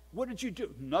 What did you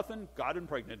do? Nothing. God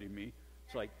impregnated me.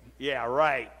 It's like, yeah,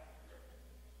 right.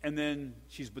 And then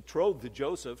she's betrothed to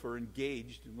Joseph, or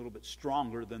engaged, a little bit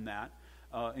stronger than that,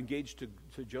 engaged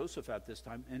to Joseph at this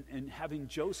time, and having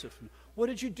Joseph, what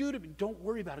did you do to me? Don't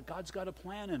worry about it. God's got a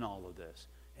plan in all of this.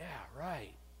 Yeah,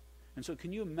 right. And so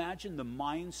can you imagine the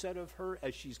mindset of her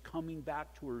as she's coming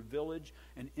back to her village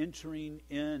and entering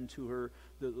into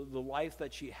the life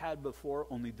that she had before,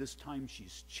 only this time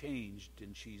she's changed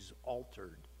and she's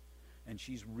altered. And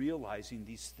she's realizing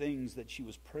these things that she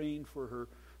was praying for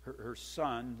her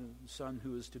son, the son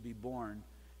who is to be born,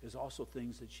 is also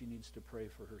things that she needs to pray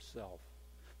for herself.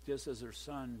 Just as her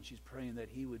son, she's praying that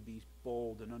he would be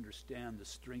bold and understand the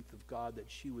strength of God,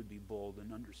 that she would be bold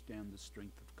and understand the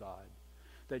strength of God.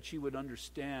 That she would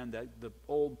understand that the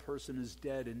old person is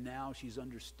dead, and now she's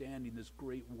understanding this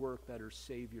great work that her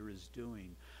Savior is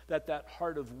doing. That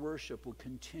heart of worship will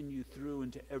continue through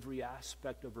into every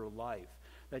aspect of her life.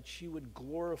 that she would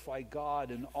glorify God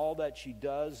in all that she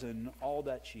does and all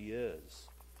that she is.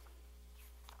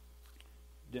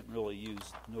 Didn't really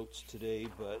use notes today,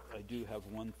 but I do have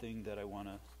one thing that I want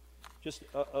to, just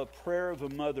a prayer of a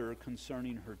mother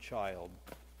concerning her child.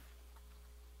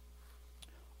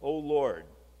 O Lord,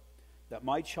 that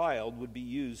my child would be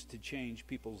used to change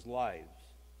people's lives,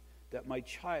 that my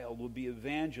child would be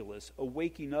evangelists,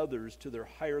 awaking others to their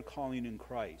higher calling in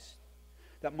Christ,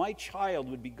 that my child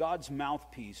would be God's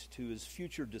mouthpiece to his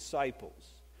future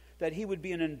disciples, that he would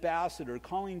be an ambassador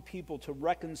calling people to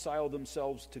reconcile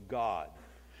themselves to God,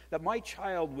 that my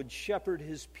child would shepherd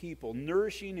his people,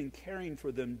 nourishing and caring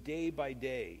for them day by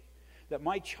day, that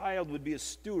my child would be a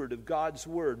steward of God's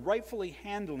word, rightfully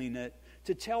handling it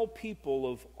to tell people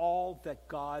of all that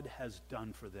God has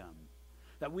done for them,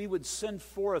 that we would send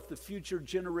forth the future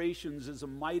generations as a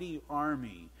mighty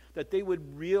army, that they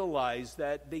would realize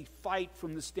that they fight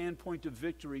from the standpoint of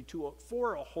victory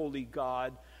for a holy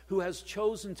God who has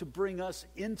chosen to bring us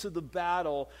into the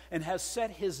battle and has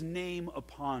set his name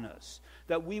upon us,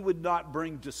 that we would not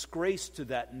bring disgrace to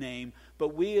that name,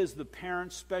 but we as the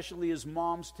parents, especially as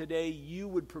moms today, you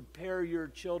would prepare your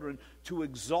children to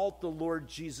exalt the Lord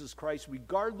Jesus Christ,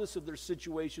 regardless of their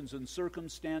situations and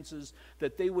circumstances,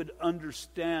 that they would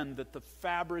understand that the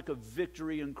fabric of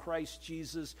victory in Christ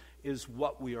Jesus is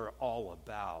what we are all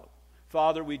about.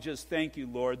 Father, we just thank you,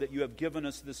 Lord, that you have given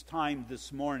us this time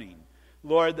this morning.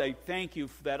 Lord, I thank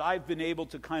you that I've been able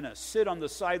to kind of sit on the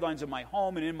sidelines of my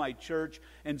home and in my church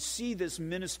and see this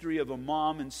ministry of a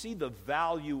mom and see the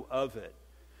value of it.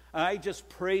 And I just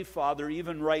pray, Father,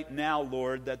 even right now,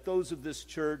 Lord, that those of this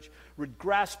church would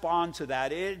grasp onto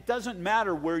that. It doesn't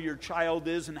matter where your child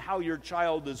is and how your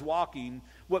child is walking.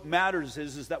 What matters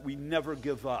is that we never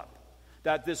give up.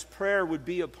 That this prayer would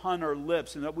be upon our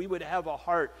lips and that we would have a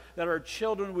heart, that our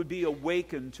children would be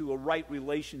awakened to a right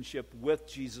relationship with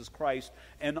Jesus Christ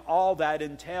and all that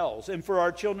entails. And for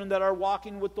our children that are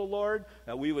walking with the Lord,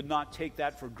 that we would not take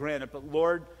that for granted. But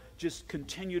Lord, just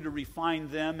continue to refine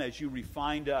them as you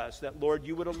refined us. That, Lord,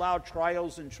 you would allow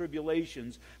trials and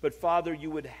tribulations, but Father,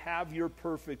 you would have your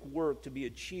perfect work to be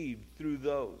achieved through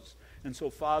those. And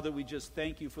so, Father, we just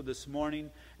thank you for this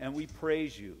morning and we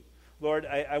praise you. Lord,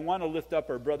 I want to lift up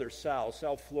our brother Sal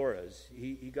Flores.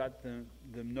 He got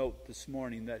the note this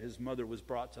morning that his mother was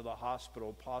brought to the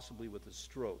hospital, possibly with a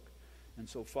stroke. And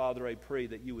so, Father, I pray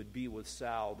that you would be with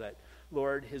Sal, that,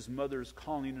 Lord, his mother's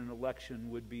calling and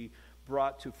election would be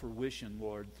brought to fruition,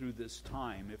 Lord, through this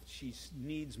time. If she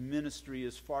needs ministry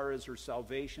as far as her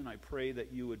salvation, I pray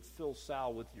that you would fill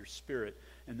Sal with your spirit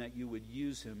and that you would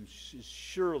use him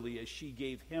surely as she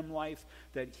gave him life,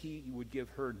 that he would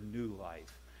give her new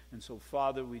life. And so,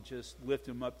 Father, we just lift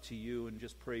him up to you and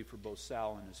just pray for both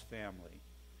Sal and his family.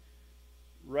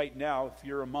 Right now, if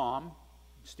you're a mom,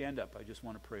 stand up. I just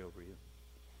want to pray over you.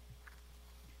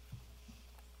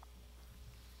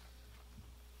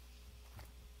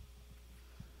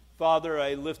 Father,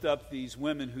 I lift up these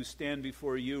women who stand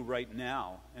before you right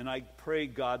now, and I pray,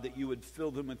 God, that you would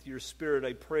fill them with your Spirit.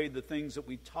 I pray the things that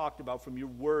we talked about from your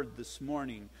word this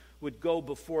morning would go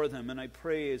before them, and I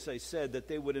pray, as I said, that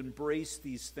they would embrace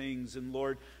these things and,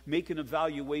 Lord, make an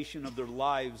evaluation of their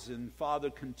lives and,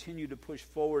 Father, continue to push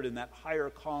forward in that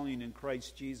higher calling in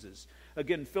Christ Jesus.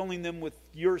 Again, filling them with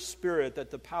your Spirit,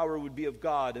 that the power would be of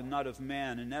God and not of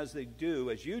man. And as they do,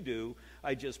 as you do,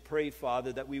 I just pray,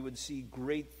 Father, that we would see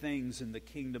great things in the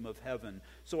kingdom of heaven.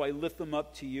 So I lift them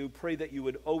up to you. Pray that you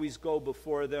would always go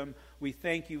before them. We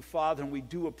thank you, Father, and we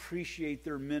do appreciate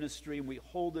their ministry, and we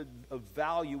hold it of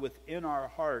value within our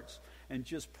hearts. And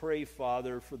just pray,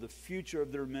 Father, for the future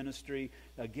of their ministry.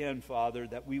 Again, Father,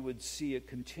 that we would see it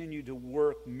continue to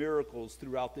work miracles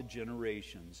throughout the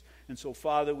generations. And so,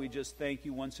 Father, we just thank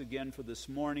you once again for this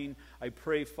morning. I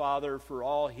pray, Father, for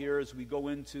all here as we go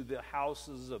into the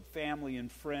houses of family and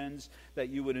friends, that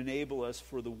you would enable us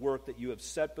for the work that you have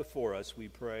set before us, we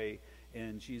pray.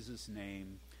 In Jesus'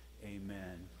 name,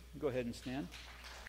 amen. Go ahead and stand.